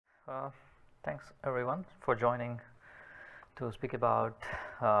Uh, Thanks everyone for joining to speak about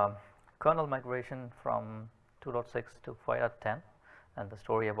kernel migration from 2.6 to 5.10 and the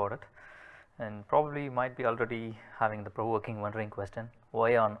story about it. And probably you might be already having the provoking wondering question,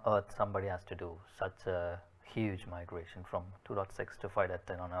 why on earth somebody has to do such a huge migration from 2.6 to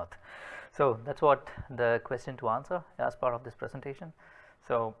 5.10 on earth. So that's what the question to answer as part of this presentation.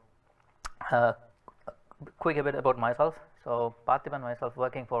 So quick a bit about myself. So Parthiban myself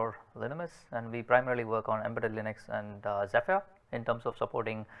working for Linumiz, and we primarily work on embedded Linux and Zephyr in terms of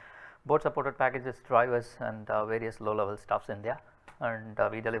supporting both supported packages, drivers, and various low-level stuffs in there. And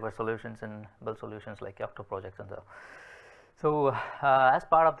we deliver solutions and build solutions like Yocto projects and so. So as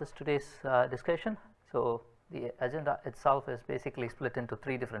part of this today's discussion, so the agenda itself is basically split into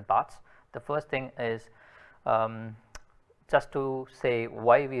three different parts. The first thing is just to say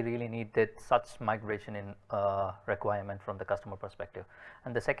why we really needed such migration in requirement from the customer perspective,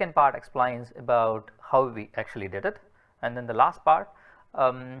 and the second part explains about how we actually did it, and then the last part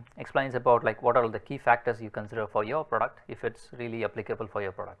explains about like what are the key factors you consider for your product if it's really applicable for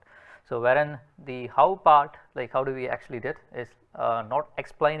your product. So wherein the how part, like how do we actually did, is not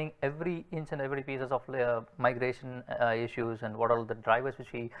explaining every inch and every pieces of migration issues and what are the drivers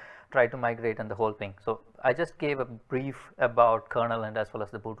which we try to migrate and the whole thing. So I just gave a brief about kernel and as well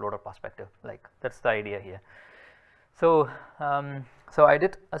as the bootloader perspective, like that's the idea here. So so I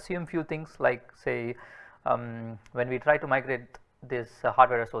did assume few things like say when we try to migrate this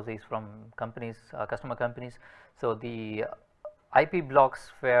hardware SoCs from companies, customer companies, so the IP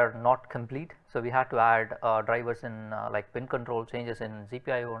blocks were not complete, so we had to add drivers in like pin control, changes in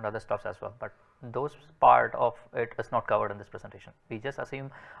GPIO and other stuffs as well, but those part of it is not covered in this presentation. We just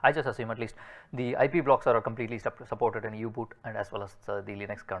assume, I just assume at least the IP blocks are completely supported in U-boot and as well as the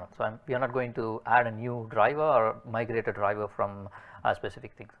Linux kernel. So we are not going to add a new driver or migrate a driver from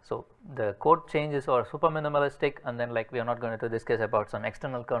specific things. So the code changes are super minimalistic, and then like we are not going to discuss about some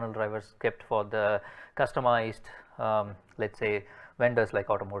external kernel drivers kept for the customized let's say vendors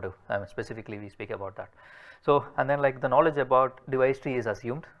like automotive. Specifically we speak about that. So and then like the knowledge about device tree is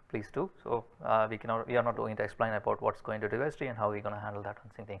assumed, please do. So we are not going to explain about what's going to device tree and how we're going to handle that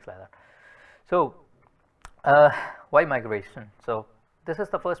and things like that. So why migration? So this is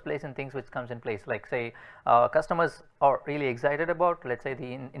the first place in things which comes in place, like say customers are really excited about, let's say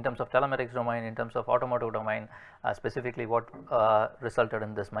the in terms of telematics domain, in terms of automotive domain, specifically what resulted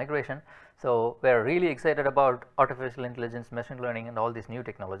in this migration. So we're really excited about artificial intelligence, machine learning and all these new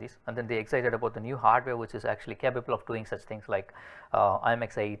technologies, and then they're excited about the new hardware which is actually capable of doing such things like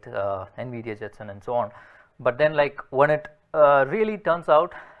IMX8, NVIDIA Jetson and so on. But then like when it really turns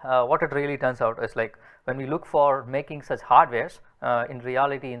out, what it really turns out is like when we look for making such hardwares in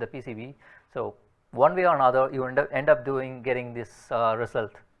reality in the PCB, so one way or another you end up getting this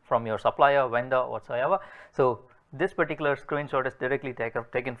result from your supplier, vendor, whatsoever. So this particular screenshot is directly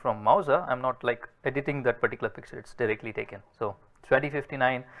taken from Mauser. I'm not like editing that particular picture, it's directly taken. So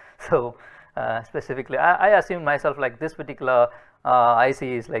 2059. So specifically I assume myself like this particular IC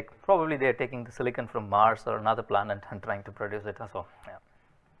is like probably they are taking the silicon from Mars or another planet and trying to produce it. So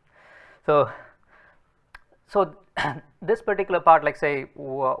yeah. So this particular part, like say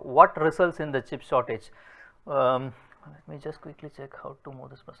what results in the chip shortage. Let me just quickly check how to move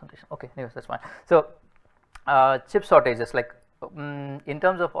this presentation. Okay, anyways, that's fine. So chip shortages, like in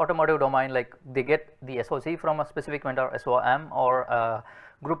terms of automotive domain, like they get the SoC from a specific vendor, SOM, or a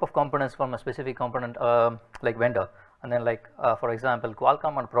group of components from a specific component like vendor, and then like for example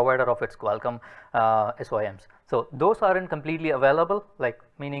Qualcomm and provider of its Qualcomm SOMs. So those aren't completely available, like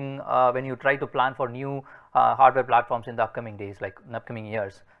meaning when you try to plan for new hardware platforms in the upcoming days, like in upcoming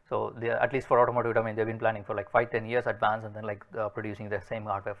years. So they, at least for automotive domain, they've been planning for like 5-10 years advance, and then like producing the same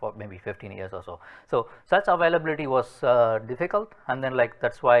hardware for maybe 15 years or so. So such availability was difficult, and then like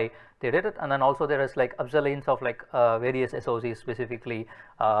that's why they did it. And then also there is like obsolescence of like various SoCs, specifically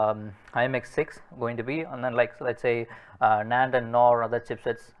IMX6 going to be, and then like so let's say NAND and NOR, other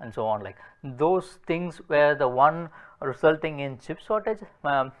chipsets and so on. Like those things were the one resulting in chip shortage.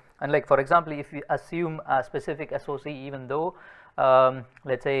 And like for example, if you assume a specific SoC, even though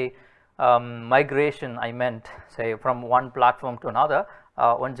let's say migration, I meant say from one platform to another,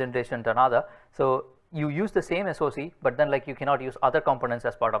 one generation to another, so you use the same SoC, but then like you cannot use other components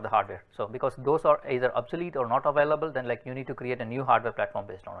as part of the hardware. So because those are either obsolete or not available, then like you need to create a new hardware platform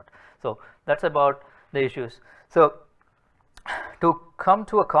based on it. So that's about the issues. So to come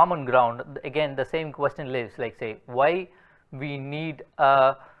to a common ground, again the same question lives, like say why we need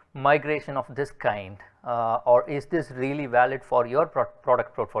a migration of this kind, or is this really valid for your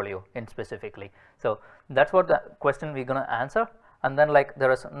product portfolio in specifically. So that's what the question we're going to answer, and then like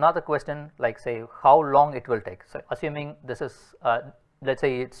there is another question like say how long it will take. So assuming this is let's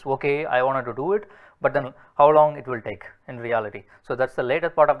say it's okay, I wanted to do it, but then how long it will take in reality. So that's the later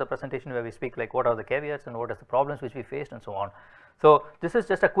part of the presentation where we speak like what are the caveats and what are the problems which we faced and so on. So this is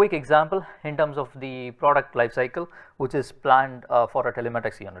just a quick example in terms of the product life cycle which is planned for a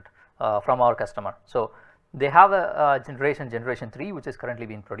telematics unit from our customer. So they have a generation 3 which is currently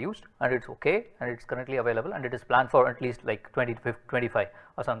being produced, and it's okay, and it's currently available, and it is planned for at least like 2025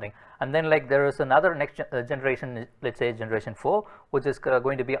 or something. And then like there is another next generation, let's say generation 4, which is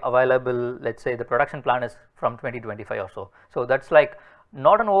going to be available, let's say the production plan is from 2025 or so. So that's like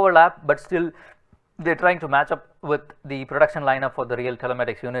not an overlap, but still they're trying to match up with the production lineup for the real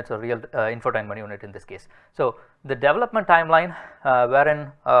telematics units or real infotainment unit in this case. So the development timeline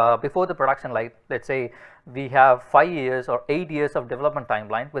wherein before the production line, let's say we have 5 years or 8 years of development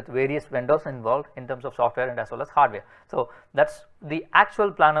timeline with various vendors involved in terms of software and as well as hardware. So that's the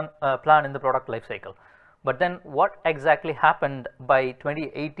actual plan in the product life cycle. But then what exactly happened by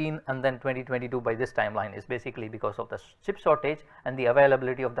 2018 and then 2022 by this timeline is basically because of the chip shortage and the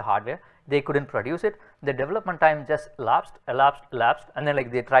availability of the hardware. They couldn't produce it. The development time just elapsed, and then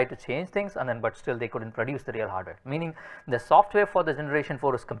like they tried to change things, and then but still they couldn't produce the real hardware. Meaning the software for the generation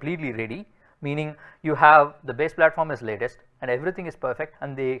 4 is completely ready. Meaning you have the base platform is latest and everything is perfect,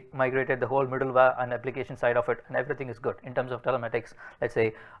 and they migrated the whole middleware and application side of it, and everything is good in terms of telematics. Let's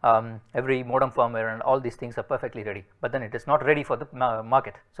say every modem firmware and all these things are perfectly ready, but then it is not ready for the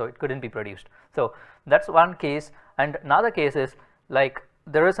market, so it couldn't be produced. So that's one case. And another case is like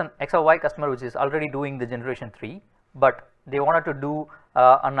there is an X or Y customer which is already doing the generation 3, but they wanted to do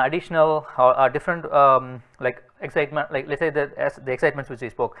an additional or different like excitement, like let's say the excitements which we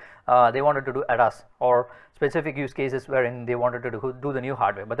spoke, they wanted to do ADAS or specific use cases wherein they wanted to do the new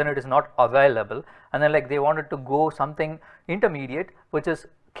hardware, but then it is not available, and then like they wanted to go something intermediate which is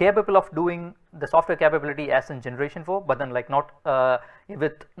capable of doing the software capability as in generation 4, but then like not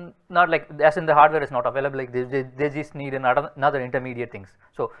not like as in the hardware is not available, like they just need another intermediate things.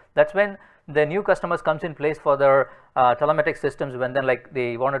 So that's when the new customers comes in place for their telematics systems, when then like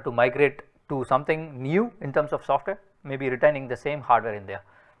they wanted to migrate to something new in terms of software, maybe retaining the same hardware in there.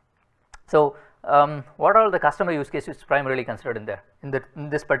 So what are the customer use cases primarily considered in there in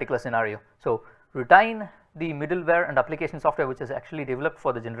this particular scenario? So retain the middleware and application software which is actually developed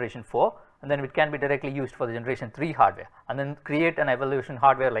for the generation 4, and then it can be directly used for the generation 3 hardware, and then create an evolution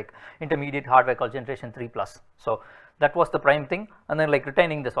hardware like intermediate hardware called generation 3 plus. So that was the prime thing, and then like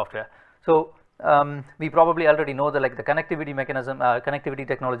retaining the software. So we probably already know that like the connectivity mechanism, connectivity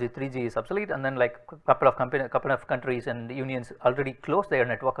technology 3G is obsolete, and then like couple of countries and unions already closed their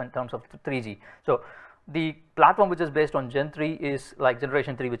network in terms of 3G. So the platform which is based on Gen 3 is like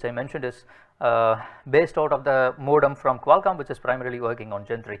generation 3, which I mentioned is based out of the modem from Qualcomm, which is primarily working on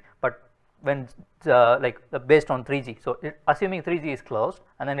Gen 3, but when based on 3G. So assuming 3G is closed,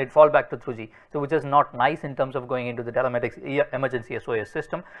 and then it fall back to 2G, so which is not nice in terms of going into the telematics emergency SOS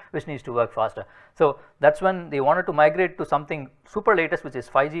system, which needs to work faster. So that's when they wanted to migrate to something super latest, which is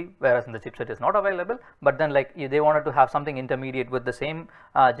 5G, whereas in the chipset is not available, but then like they wanted to have something intermediate with the same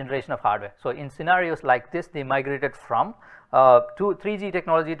generation of hardware. So in scenarios like this, they migrated from 3G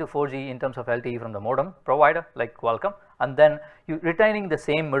technology to 4G in terms of LTE from the modem provider like Qualcomm, and then you retaining the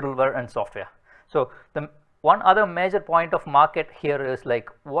same middleware and software. So the one other major point of market here is like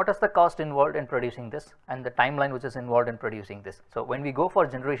what is the cost involved in producing this and the timeline which is involved in producing this. So when we go for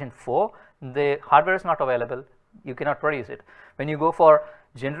generation 4, the hardware is not available, you cannot produce it. When you go for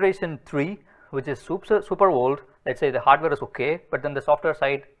generation 3, which is super old, let's say the hardware is okay, but then the software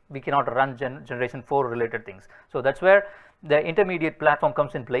side we cannot run generation 4 related things. So that's where the intermediate platform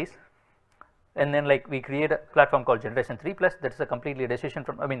comes in place, and then like we create a platform called generation 3 plus. That's a completely decision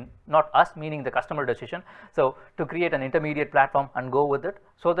from, I mean not us, meaning the customer decision. So to create an intermediate platform and go with it,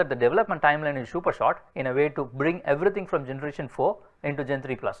 so that the development timeline is super short in a way to bring everything from generation 4 into Gen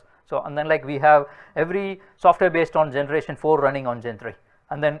 3 plus. So and then like we have every software based on generation 4 running on Gen 3,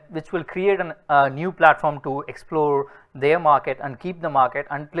 and then which will create a new platform to explore their market and keep the market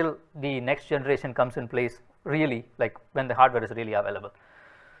until the next generation comes in place, really like when the hardware is really available.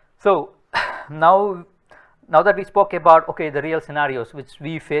 So now that we spoke about okay the real scenarios which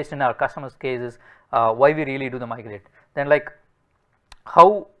we faced in our customers' cases, why we really do the migrate, then like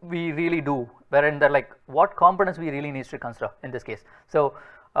how we really do, wherein the like what components we really need to consider in this case. So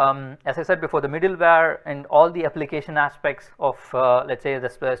as I said before, the middleware and all the application aspects of let's say the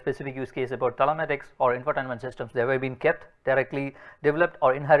specific use case about telematics or infotainment systems, they have been kept directly developed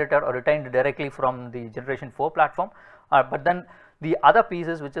or inherited or retained directly from the generation 4 platform, but then the other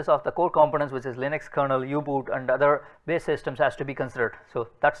pieces which is of the core components, which is Linux kernel, U-boot and other base systems has to be considered. So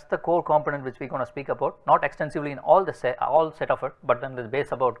that's the core component which we're going to speak about, not extensively in all set of it, but then the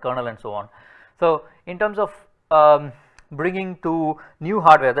base about kernel and so on. So in terms of bringing to new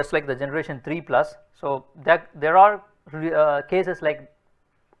hardware, that's like the generation 3 plus. So that there are cases like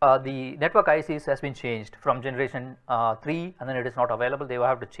the network ICs has been changed from generation 3 and then it is not available. They will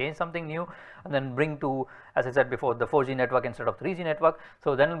have to change something new and then bring to, as I said before, the 4G network instead of 3G network.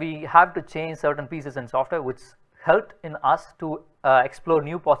 So then we have to change certain pieces in software which helped in us to explore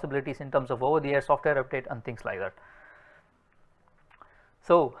new possibilities in terms of over the air software update and things like that.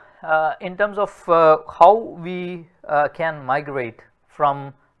 So in terms of how we can migrate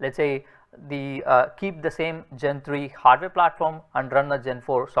from, let's say, the keep the same Gen 3 hardware platform and run the Gen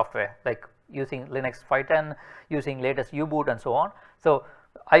 4 software, like using Linux 5.10, using latest U-boot and so on. So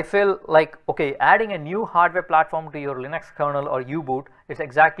I feel like, okay, adding a new hardware platform to your Linux kernel or U-boot is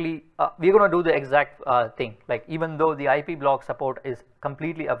exactly, we're going to do the exact thing. Like even though the IP block support is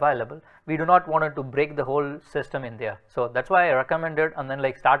completely available, we do not want it to break the whole system in there. So that's why I recommended and then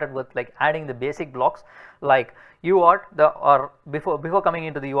like started with like adding the basic blocks like UART, or before coming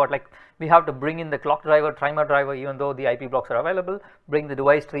into the UART, like we have to bring in the clock driver, timer driver, even though the IP blocks are available, bring the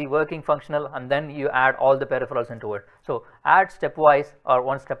device tree working functional, and then you add all the peripherals into it. So add stepwise or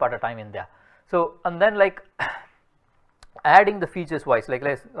one step at a time in there. So and then like adding the features wise, like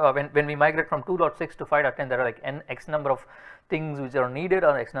when we migrate from 2.6 to 5.10, there are like x number of things which are needed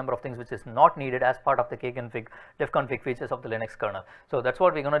or x number of things which is not needed as part of the kconfig, defconfig features of the Linux kernel. So that's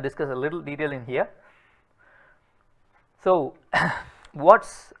what we're going to discuss a little detail in here. So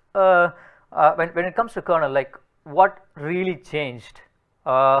what's when it comes to kernel, like what really changed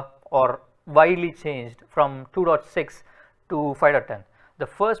or widely changed from 2.6 to 5.10? The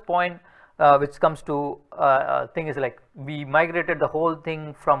first point which comes to thing is like we migrated the whole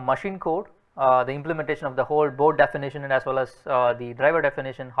thing from machine code, the implementation of the whole board definition and as well as the driver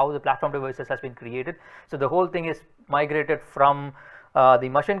definition, how the platform devices has been created. So the whole thing is migrated from the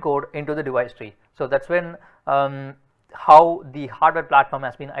machine code into the device tree. So that's when how the hardware platform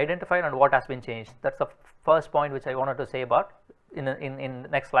has been identified and what has been changed. That's the first point which I wanted to say about in the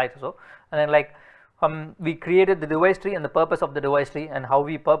next slide or so. And then like we created the device tree and the purpose of the device tree and how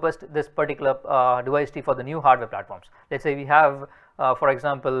we purposed this particular device tree for the new hardware platforms. Let's say we have for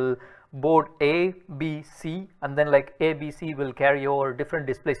example board A, B, C, and then like A, B, C will carry over different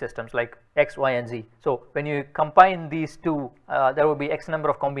display systems like X, Y and Z. So when you combine these two, there will be X number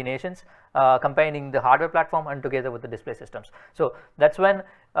of combinations combining the hardware platform and together with the display systems. So that's when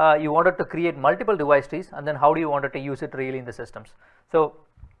you wanted to create multiple device trees, and then how do you wanted to use it really in the systems. So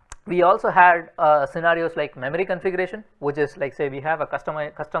we also had scenarios like memory configuration, which is like say we have a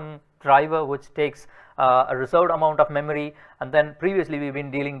custom driver which takes a reserved amount of memory, and then previously we've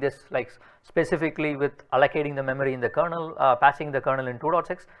been dealing this like specifically with allocating the memory in the kernel, patching the kernel in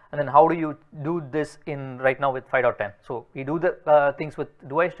 2.6, and then how do you do this in right now with 5.10. So we do the things with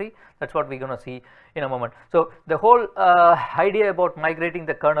device tree. That's what we're going to see in a moment. So the whole idea about migrating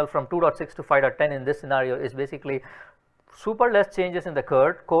the kernel from 2.6 to 5.10 in this scenario is basically super less changes in the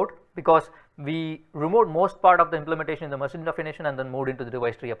code because we removed most part of the implementation in the machine definition and then moved into the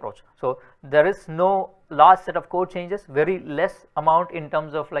device tree approach. So there is no large set of code changes, very less amount in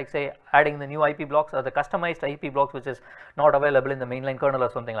terms of like say adding the new IP blocks or the customized IP blocks which is not available in the mainline kernel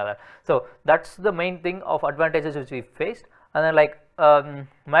or something like that. So that's the main thing of advantages which we faced. And then like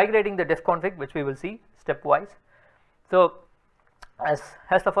migrating the defconfig, which we will see stepwise. So as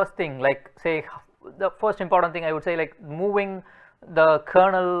the first thing, like say the first important thing I would say, like moving the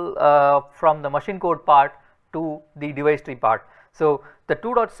kernel from the machine code part to the device tree part. So the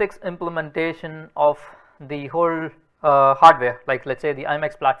 2.6 implementation of the whole hardware, like let's say the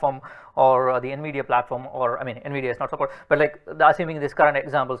IMAX platform or the NVIDIA platform, or I mean NVIDIA is not support, but like assuming this current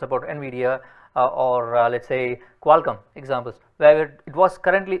example support NVIDIA or let's say Qualcomm examples, where it was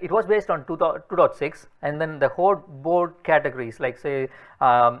based on 2.6, and then the whole board categories, like say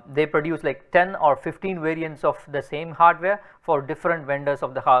they produce like 10 or 15 variants of the same hardware for different vendors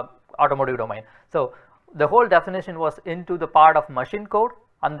of the automotive domain. So the whole definition was into the part of machine code,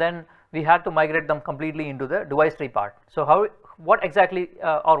 and then we had to migrate them completely into the device tree part. So what exactly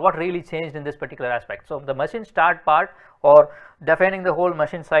or what really changed in this particular aspect? So the machine start part or defining the whole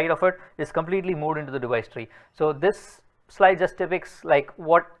machine side of it is completely moved into the device tree. So this slide just depicts like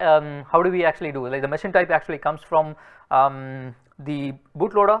what how do we actually do, like the machine type actually comes from the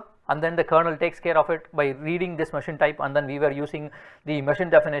bootloader, and then the kernel takes care of it by reading this machine type, and then we were using the machine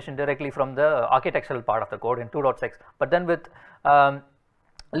definition directly from the architectural part of the code in 2.6. But then with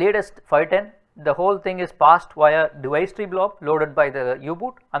latest 5.10, the whole thing is passed via device tree blob loaded by the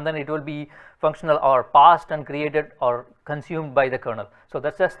U-boot, and then it will be functional or passed and created or consumed by the kernel. So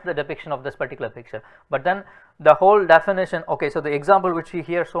that's just the depiction of this particular picture. But then the whole definition, okay, so the example which we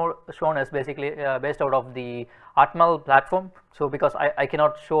here shown is basically based out of the Atmel platform. So because I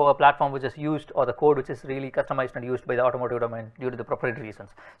cannot show a platform which is used, or the code which is really customized and used by the automotive domain due to the proprietary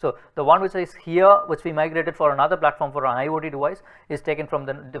reasons. So the one which is here, which we migrated for another platform for an IoT device, is taken from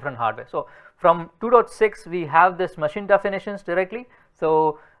the different hardware. So from 2.6 we have this machine definitions directly.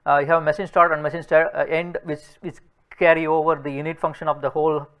 So you have machine start and machine end, which carry over the init function of the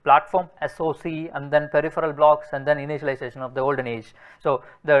whole platform, SOC, and then peripheral blocks, and then initialization of the olden age. So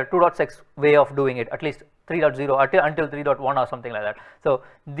the 2.6 way of doing it, at least 3.0 until 3.1 or something like that. So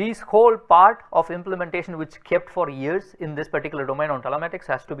this whole part of implementation which kept for years in this particular domain on telematics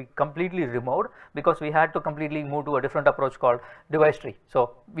has to be completely removed, because we had to completely move to a different approach called device tree.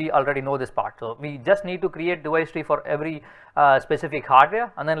 So we already know this part. So we just need to create device tree for every specific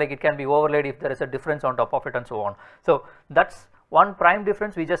hardware, and then like it can be overlaid if there is a difference on top of it and so on. So that's one prime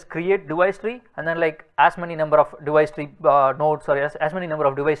difference. We just create device tree, and then like as many number of device tree nodes, or as many number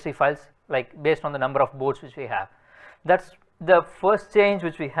of device tree files, like based on the number of boards which we have. That's the first change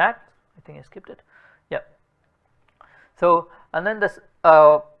which we had. I think I skipped it. Yeah. So and then this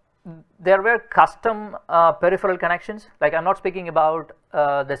there were custom peripheral connections. Like I'm not speaking about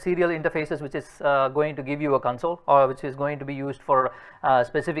the serial interfaces which is going to give you a console, or which is going to be used for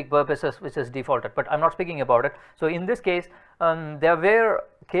specific purposes which is defaulted, but I'm not speaking about it. So in this case there were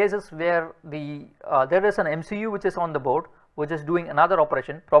cases where the there is an MCU which is on the board, which is doing another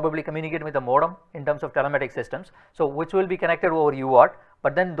operation, probably communicating with the modem in terms of telematic systems, so which will be connected over UART.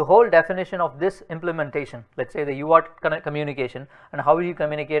 But then the whole definition of this implementation, let's say the UART communication, and how you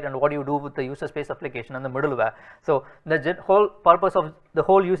communicate and what do you do with the user space application and the middleware. So the whole purpose of the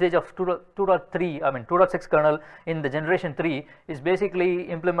whole usage of 2.3, I mean 2.6 kernel in the generation 3 is basically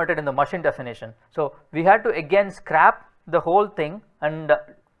implemented in the machine definition. So we had to again scrap the whole thing and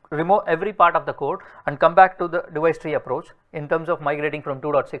remove every part of the code and come back to the device tree approach in terms of migrating from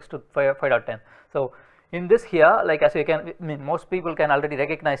 2.6 to 5.10. So in this here, like as you can, I mean, most people can already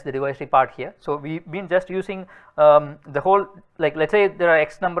recognize the device tree part here. So we've been just using the whole, like let's say there are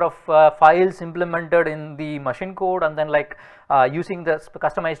X number of files implemented in the machine code, and then like using the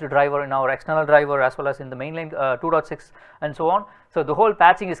customized driver in our external driver as well as in the mainline 2.6 and so on. So the whole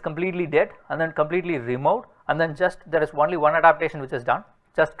patching is completely dead and then completely removed, and then just there is only one adaptation which is done,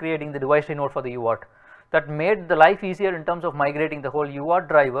 just creating the device tree node for the UART. That made the life easier in terms of migrating the whole UART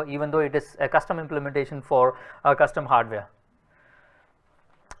driver, even though it is a custom implementation for custom hardware.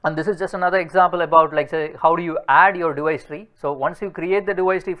 And this is just another example about, like, say, how do you add your device tree. So once you create the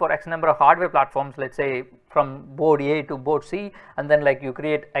device tree for X number of hardware platforms, let's say from board A to board C, and then like you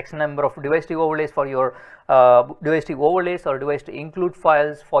create X number of device tree overlays for your device tree overlays or device tree include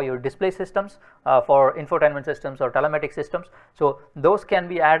files for your display systems, for infotainment systems or telematic systems. So those can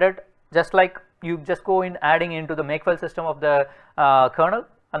be added just like you just go in adding into the makefile system of the kernel,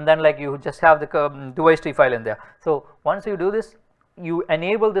 and then like you just have the device tree file in there. So once you do this, you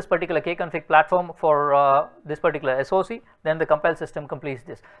enable this particular kconfig platform for this particular SOC, then the compile system completes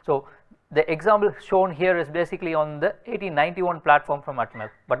this. So the example shown here is basically on the 1891 platform from Atmel,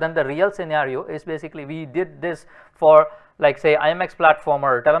 but then the real scenario is basically we did this for, like, say, IMX platform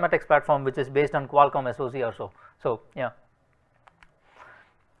or telematics platform which is based on Qualcomm SOC or so. So yeah.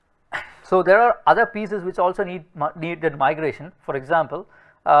 So there are other pieces which also needed migration. For example,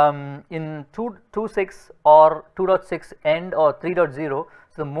 in 2.6 or 2.6 end or 3.0,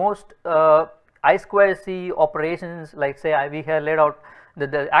 so most I2C operations, like say we have laid out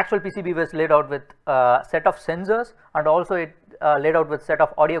the actual PCB was laid out with set of sensors, and also it laid out with set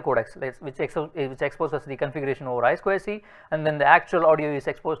of audio codecs which exposes the configuration over I2C, and then the actual audio is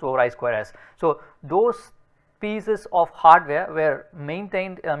exposed over I2S. So those pieces of hardware were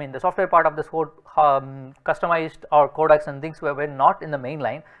maintained, I mean the software part of this whole customized or codecs and things were not in the main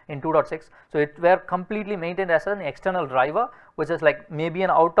line in 2.6. So it were completely maintained as an external driver, which is like maybe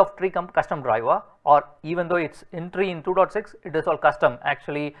an out of tree custom driver, or even though it's in tree in 2.6, it is all custom.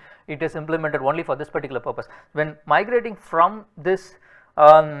 Actually it is implemented only for this particular purpose. When migrating from this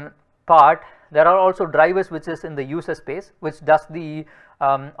part, there are also drivers which is in the user space, which does the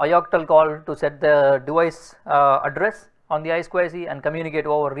Yocto call to set the device address on the I2C and communicate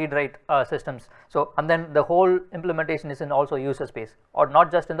over read-write systems. So and then the whole implementation is in also user space, or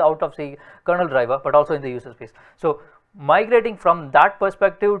not just in the out of the kernel driver but also in the user space. So migrating from that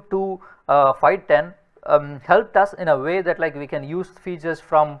perspective to 5.10 helped us in a way that like we can use features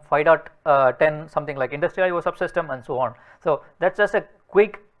from 5.10, something like industrial IO subsystem and so on. So that's just a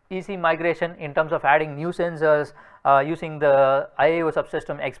quick easy migration in terms of adding new sensors, using the IIO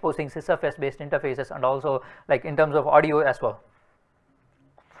subsystem, exposing sysfs based interfaces, and also like in terms of audio as well.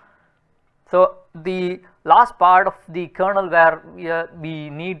 So the last part of the kernel where we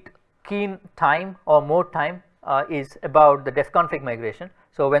need keen time or more time is about the defconfig migration.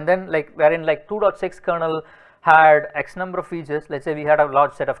 So when then like wherein like 2.6 kernel had X number of features, let's say we had a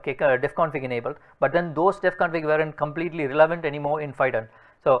large set of defconfig enabled, but then those defconfig weren't completely relevant anymore in 5.10.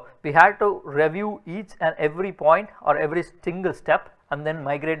 So we had to review each and every point or every single step and then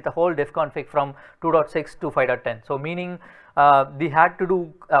migrate the whole defconfig from 2.6 to 5.10. So meaning we had to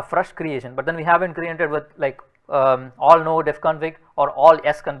do a fresh creation, but then we haven't created with like all no defconfig or all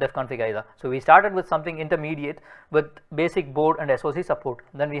yes defconfig either. So we started with something intermediate with basic board and SoC support.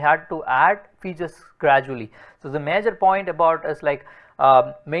 Then we had to add features gradually. So the major point about is like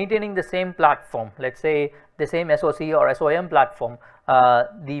maintaining the same platform, let's say the same SoC or SOM platform.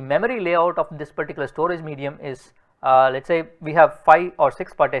 The memory layout of this particular storage medium is let's say we have 5 or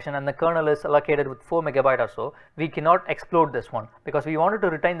 6 partition and the kernel is allocated with 4 megabyte or so. We cannot explode this one because we wanted to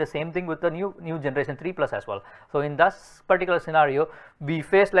retain the same thing with the new generation 3 plus as well. So in this particular scenario we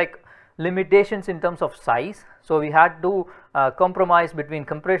faced like limitations in terms of size. So we had to compromise between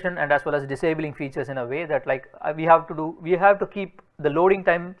compression and as well as disabling features in a way that like we have to keep the loading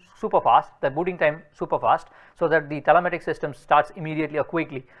time super fast, the booting time super fast, so that the telematic system starts immediately or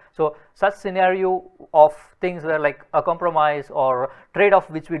quickly. So such scenario of things were like a compromise or trade-off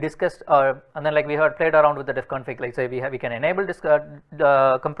which we discussed, and then like we had played around with the defconfig. Like say we can enable this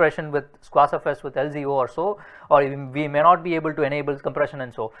compression with squashfs with LZO or so, or even we may not be able to enable compression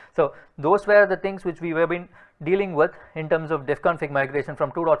and so. So those were the things which we have been dealing with in terms of defconfig migration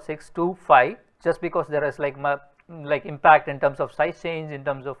from 2.6 to 5, just because there is like impact in terms of size change, in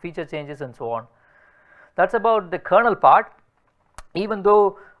terms of feature changes and so on. That's about the kernel part. Even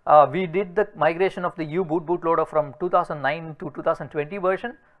though we did the migration of the U-boot bootloader from 2009 to 2020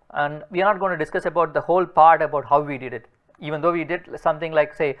 version, and we are not going to discuss about the whole part about how we did it. Even though we did something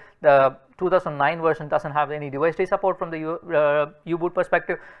like say the 2009 version doesn't have any device tree support from the U-boot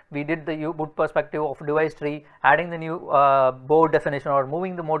perspective, we did the U-boot perspective of device tree, adding the new board definition or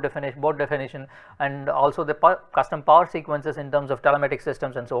moving the board definition, and also the custom power sequences in terms of telematic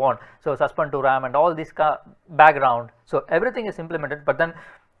systems and so on. So suspend to RAM and all this background. So everything is implemented, but then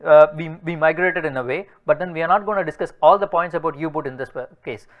we migrated in a way, but then we are not going to discuss all the points about U-boot in this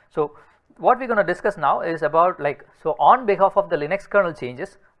case. So what we're going to discuss now is about like, so on behalf of the Linux kernel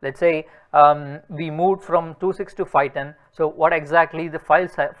changes, let's say we moved from 2.6 to 5.10. So what exactly the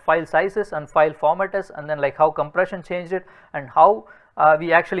file sizes and file format is, and then like how compression changed it, and how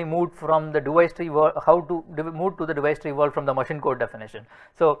we actually moved from the device tree world, how to move to the device tree world from the machine code definition.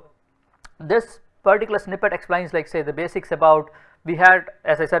 So this particular snippet explains like say the basics about, we had,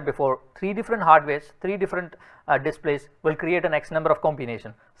 as I said before, 3 different hardwares, 3 different displays will create an X number of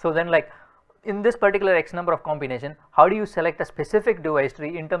combination. So then like in this particular X number of combination, how do you select a specific device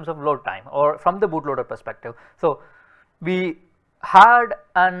tree in terms of load time or from the bootloader perspective? So we had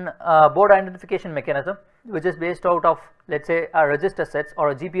an board identification mechanism which is based out of, let's say, a register sets or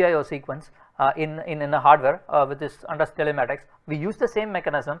a GPIO sequence in a hardware with this under telematics. We use the same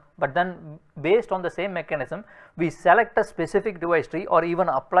mechanism, but then based on the same mechanism we select a specific device tree or even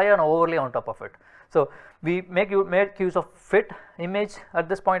apply an overlay on top of it. So we make use of fit image at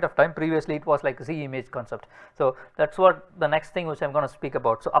this point of time. Previously it was like Z image concept. So that's what the next thing which I'm going to speak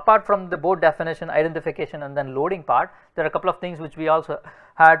about. So apart from the board definition, identification and then loading part, there are a couple of things which we also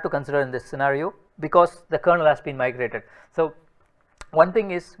had to consider in this scenario because the kernel has been migrated. So one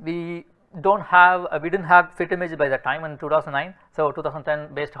thing is we didn't have fit image by the time in 2009, so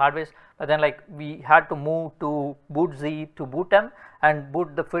 2010 based hardware, but then like we had to move to boot Z to boot M and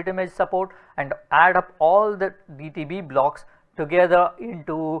boot the fit image support and add up all the DTB blocks together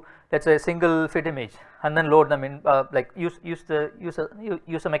into, let's say, a single fit image and then load them in like use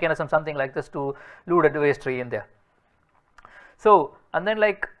a mechanism something like this to load a device tree in there. So and then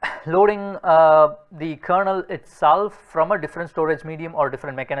like loading the kernel itself from a different storage medium or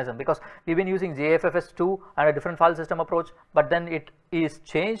different mechanism, because we've been using JFFS2 and a different file system approach, but then it is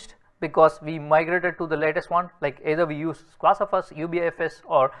changed because we migrated to the latest one, like either we use squashfs, UBIFS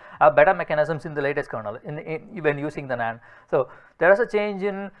or better mechanisms in the latest kernel when using the NAND. So there is a change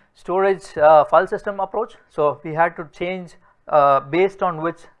in storage file system approach, so we had to change based on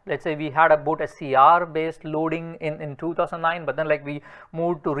which, let's say we had a boot SCR based loading in 2009, but then like we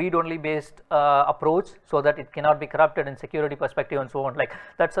moved to read only based approach so that it cannot be corrupted in security perspective and so on. Like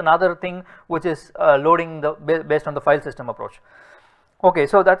that's another thing which is loading the based on the file system approach. Okay,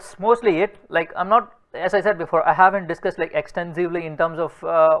 so that's mostly it. Like I'm not as I said before, I haven't discussed like extensively in terms of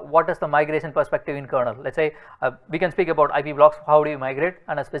what is the migration perspective in kernel. Let's say we can speak about IP blocks, how do you migrate,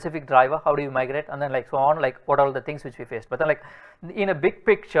 and a specific driver, how do you migrate, and then like so on, like what are all the things which we faced. But then like in a big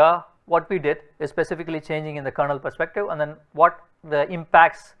picture, what we did is specifically changing in the kernel perspective, and then what the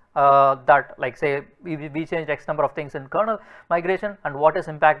impacts that, like say we changed X number of things in kernel migration and what is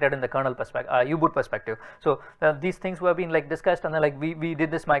impacted in the kernel perspective, U-boot perspective. So these things were being like discussed, and then like we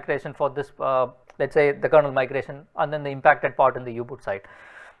did this migration for this let's say the kernel migration, and then the impacted part in the U-boot side.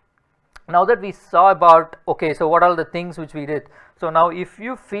 Now that we saw about, okay, so what are the things which we did. So now if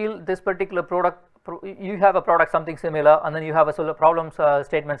you feel this particular product, you have a product something similar, and then you have a problems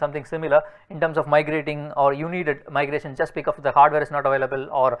statement something similar in terms of migrating, or you needed migration just because the hardware is not available,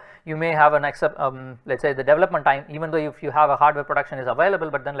 or you may have an let's say the development time, even though if you have a hardware production is available,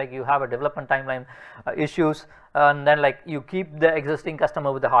 but then like you have a development timeline issues, and then like you keep the existing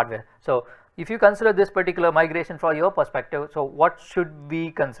customer with the hardware. So if you consider this particular migration from your perspective, so what should we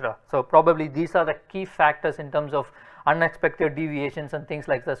consider? So probably these are the key factors in terms of unexpected deviations and things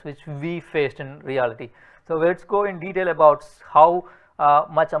like this which we faced in reality. So let's go in detail about how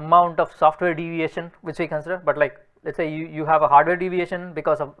much amount of software deviation which we consider. But like let's say you have a hardware deviation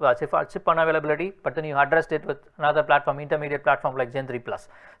because of chip unavailability, but then you addressed it with another platform, intermediate platform like Gen 3 Plus.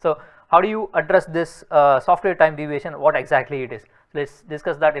 So how do you address this software time deviation, what exactly it is? Let's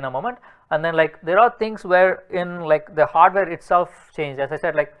discuss that in a moment. And then like there are things where in like the hardware itself changed. As I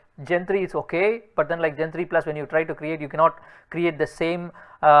said, like Gen 3 is okay, but then like Gen 3 Plus, when you try to create, you cannot create the same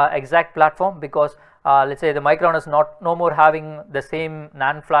exact platform, because let's say the Micron is no more having the same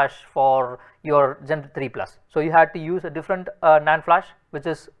NAND flash for your Gen 3 Plus. So you had to use a different NAND flash which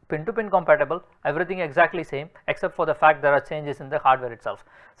is pin to pin compatible, everything exactly same except for the fact there are changes in the hardware itself.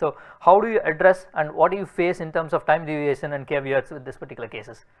 So how do you address and what do you face in terms of time deviation and caveats with this particular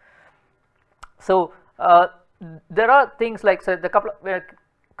cases? So there are things like, so the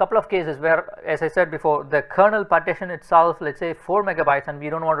couple of cases where, as I said before, the kernel partition itself, let's say 4 megabytes, and we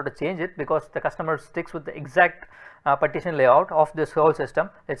don't want to change it because the customer sticks with the exact partition layout of this whole system.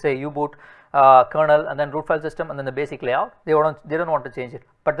 Let's say U-boot, kernel, and then root file system, and then the basic layout. They don't want to change it.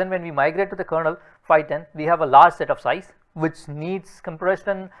 But then when we migrate to the kernel 510, we have a large set of size which needs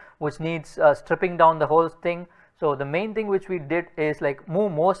compression, which needs stripping down the whole thing. So the main thing which we did is like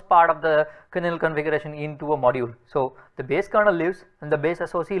move most part of the kernel configuration into a module. So the base kernel lives, and the base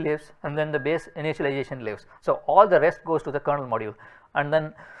SOC lives, and then the base initialization lives. So all the rest goes to the kernel module. And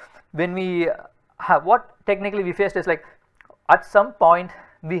then when we have, what technically we faced is like at some point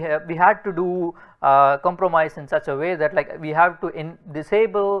we had to do compromise in such a way that like we have to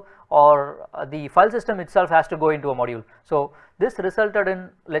disable, or the file system itself has to go into a module. So this resulted in,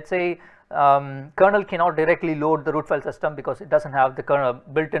 let's say, kernel cannot directly load the root file system because it doesn't have the kernel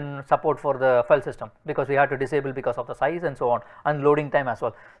built-in support for the file system, because we had to disable because of the size and so on, and loading time as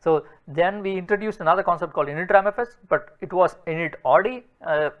well. So then we introduced another concept called init ramfs, but it was init RD,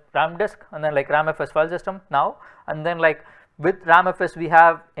 RAM disk, and then like ramfs file system now, and then like with ramfs we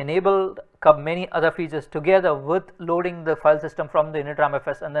have enabled many other features together with loading the file system from the init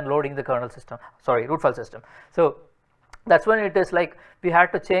ramfs and then loading the kernel system, sorry, root file system. So that's when it is like we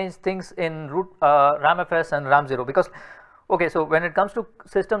had to change things in root ramfs and RAM0, because okay, so when it comes to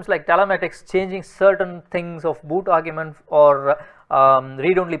systems like telematics, changing certain things of boot argument or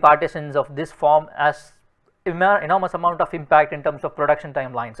read-only partitions of this form has enormous amount of impact in terms of production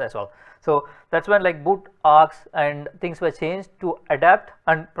timelines as well. So that's when like boot arcs and things were changed to adapt,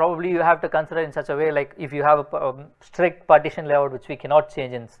 and probably you have to consider in such a way like if you have a strict partition layout which we cannot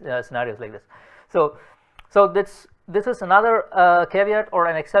change in scenarios like this. So this is another caveat or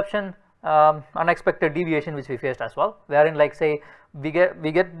an exception, unexpected deviation which we faced as well, wherein like say we get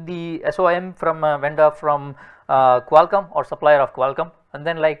the SOM from a vendor from Qualcomm or supplier of Qualcomm, and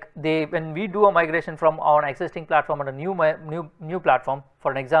then like when we do a migration from our existing platform on a new platform,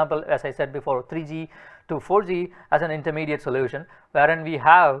 for an example, as I said before, 3G to 4G as an intermediate solution, wherein we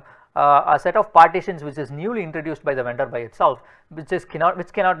have a set of partitions which is newly introduced by the vendor by itself, which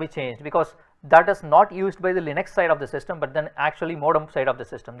cannot be changed, because that is not used by the Linux side of the system, but then actually modem side of the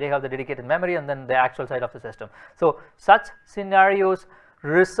system. They have the dedicated memory and then the actual side of the system. So such scenarios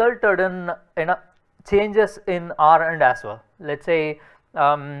resulted in changes in our end as well. Let's say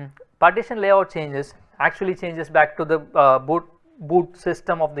partition layout changes actually changes back to the boot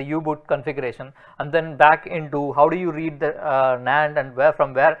system of the U-boot configuration, and then back into how do you read the NAND and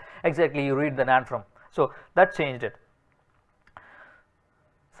from where exactly you read the NAND from. So that changed it.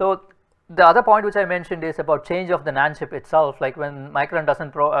 So the other point which I mentioned is about change of the NAND chip itself, like when Micron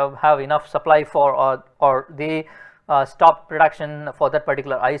doesn't have enough supply for, or they stopped production for that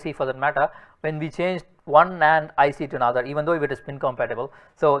particular IC for that matter when we changed one NAND IC to another, even though if it is pin compatible.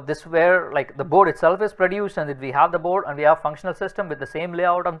 So this where like the board itself is produced and we have the board and we have functional system with the same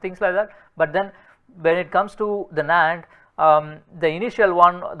layout and things like that, but then when it comes to the NAND, the initial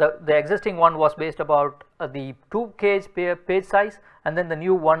one, the existing one was based about the 2K page size, and then the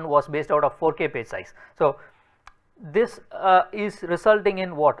new one was based out of 4K page size. So this is resulting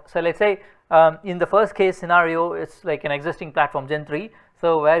in what? So let's say in the first case scenario, it's like an existing platform Gen 3.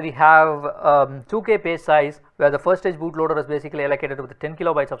 So where we have 2K page size, where the first stage bootloader is basically allocated with 10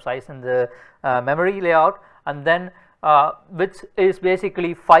 kilobytes of size in the memory layout, and then which is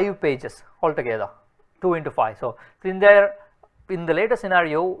basically 5 pages altogether, 2 into 5. So in the latest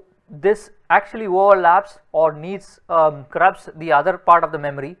scenario, this actually overlaps or needs corrupts the other part of the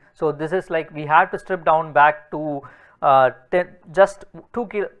memory. So this is like we have to strip down back to just 2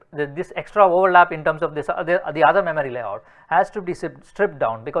 kilo. This extra overlap in terms of this the other memory layout has to be stripped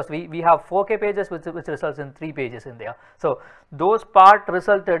down, because we have 4K pages which results in 3 pages in there. So those part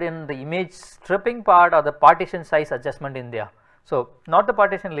resulted in the image stripping part or the partition size adjustment in there. So not the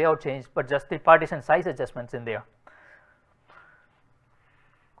partition layout change, but just the partition size adjustments in there.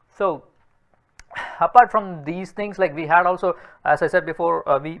 So apart from these things, like we had also, as I said before,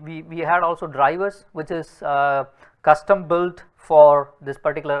 we had also drivers which is custom built for this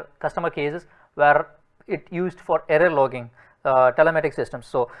particular customer cases, where it used for error logging telematic systems.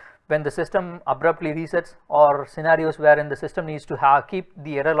 So when the system abruptly resets, or scenarios wherein the system needs to keep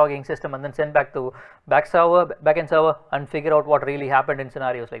the error logging system and then send back to backend server and figure out what really happened in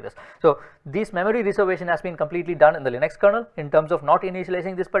scenarios like this. So this memory reservation has been completely done in the Linux kernel in terms of not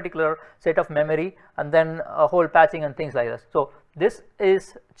initializing this particular set of memory and then a whole patching and things like this. So this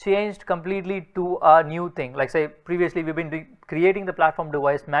is changed completely to a new thing. Like say previously we've been creating the platform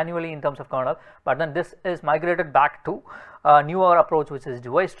device manually in terms of kernel, but then this is migrated back to a newer approach which is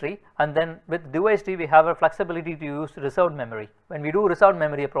device tree, and then with device tree we have a flexibility to use reserved memory. When we do reserved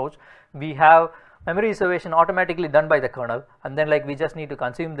memory approach, we have memory reservation automatically done by the kernel, and then like we just need to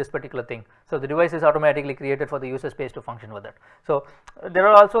consume this particular thing. So the device is automatically created for the user space to function with it. So there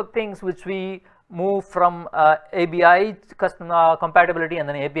are also things which we move from ABI compatibility and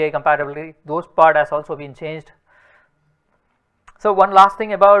then API compatibility. Those part has also been changed. So one last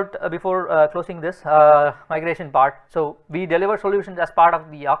thing about before closing this migration part. So we deliver solutions as part of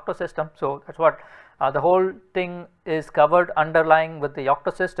the Yocto system. So that's what the whole thing is covered underlying with the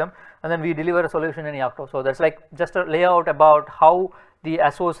Yocto system, and then we deliver a solution in Yocto. So that's like just a layout about how the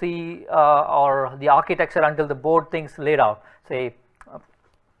SoC or the architecture until the board things laid out. Say,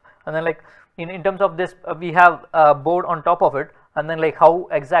 and then like in terms of this, we have a board on top of it, and then like how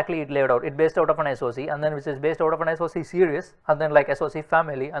exactly it laid out. It based out of an SoC, and then which is based out of an SoC series, and then like SoC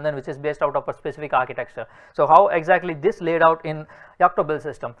family, and then which is based out of a specific architecture. So how exactly this laid out in Yocto build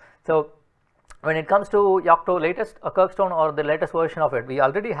system. So when it comes to Yocto latest Kirkstone or the latest version of it, we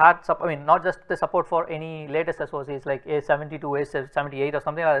already had not just the support for any latest SoCs like A72, A78 or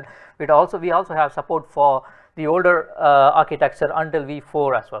something like that. We also have support for the older architecture until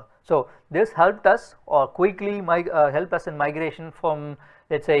V4 as well. So this helped us or quickly help us in migration from,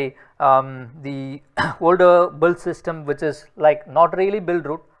 let's say, the older build system, which is like not really build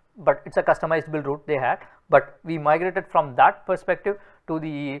root, but it's a customized build root they had, but we migrated from that perspective to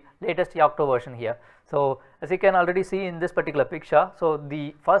the latest Yocto version here. So as you can already see in this particular picture, so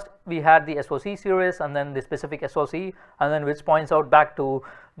the first we had the SoC series and then the specific SoC, and then which points out back to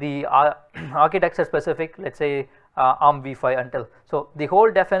the architecture specific, let's say ARM v5 until. So the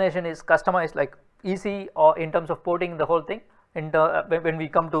whole definition is customized, like easy or in terms of porting the whole thing when we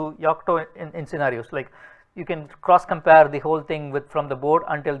come to Yocto in scenarios, like you can cross compare the whole thing with from the board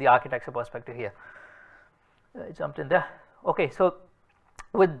until the architecture perspective here. I jumped in there. Okay, so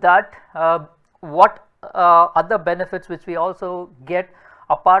with that, what other benefits which we also get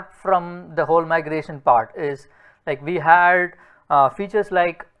apart from the whole migration part is, like we had features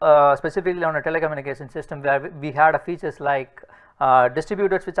like specifically on a telecommunication system where we had features like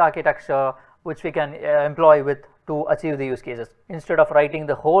distributed switch architecture, which we can employ with to achieve the use cases instead of writing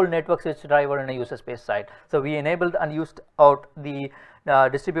the whole network switch driver in a user space side. So we enabled and used out the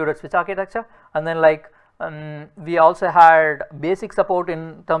distributed switch architecture, and then like we also had basic support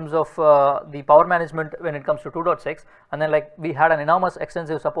in terms of the power management when it comes to 2.6, and then like we had an enormous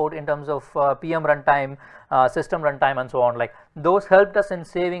extensive support in terms of PM runtime, system runtime, and so on. Like those helped us in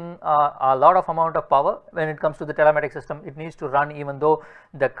saving a lot of amount of power when it comes to the telematic system. It needs to run even though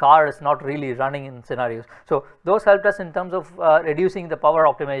the car is not really running in scenarios. So those helped us in terms of reducing the power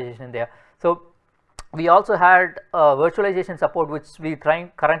optimization in there. So we also had virtualization support, which we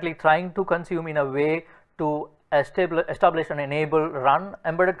currently trying to consume in a way to establish and enable run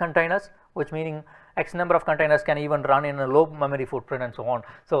embedded containers, which meaning X number of containers can even run in a low memory footprint and so on.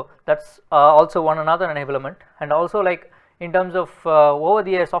 So that's also another enablement. And also like in terms of over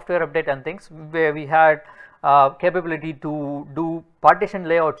the air software update and things, where we had capability to do partition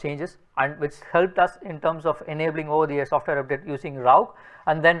layout changes, and which helped us in terms of enabling over the air software update using RAW,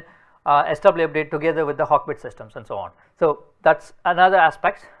 and then SW update together with the Hawkbit systems and so on. So that's another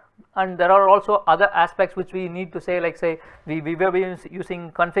aspect. And there are also other aspects which we need to say, like say we were using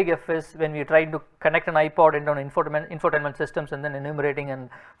config-fs when we tried to connect an iPod into an infotainment systems and then enumerating and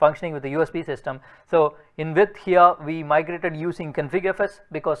functioning with the USB system. So in with here we migrated using config-fs,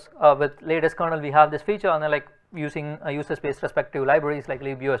 because with latest kernel we have this feature, and then like using user space respective libraries like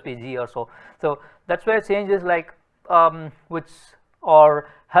libusbg or so. So that's where changes like which are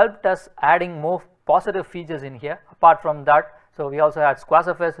helped us adding more positive features in here. Apart from that, so we also had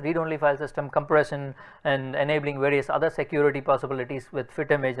squashfs, read-only file system, compression, and enabling various other security possibilities with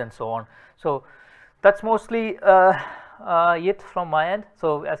fit image and so on. So that's mostly it from my end.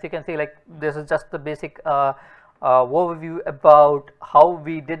 So as you can see, like this is just the basic overview about how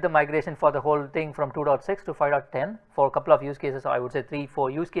we did the migration for the whole thing from 2.6 to 5.10 for a couple of use cases. I would say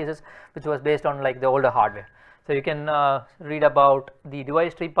 3-4 use cases, which was based on like the older hardware. So you can read about the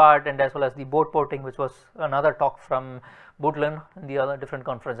device tree part, and as well as the board porting, which was another talk from Bootlin in the other different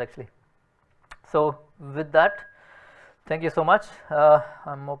conference actually. So with that, thank you so much.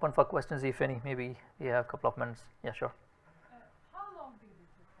 I'm open for questions if any. Maybe we have a couple of minutes. Yeah, sure. How long did it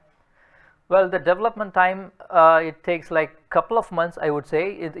take? Well, the development time, it takes like couple of months, I would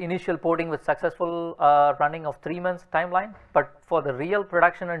say. Initial porting with successful running of 3 months timeline, but for the real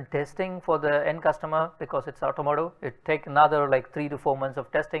production and testing for the end customer, because it's automotive, it take another like 3 to 4 months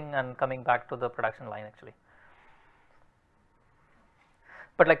of testing and coming back to the production line actually.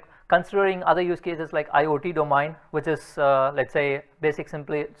 But like considering other use cases like IoT domain, which is let's say basic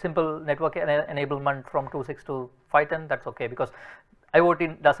simple network enablement from 2.6 to 5.10, that's okay, because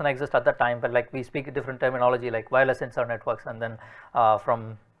IoT doesn't exist at that time, but like we speak a different terminology like wireless sensor networks, and then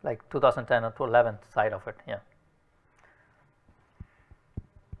from like 2010 to 11 side of it. Yeah.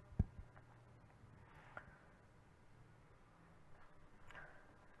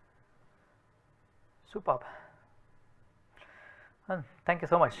 Superb. Thank you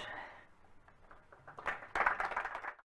so much.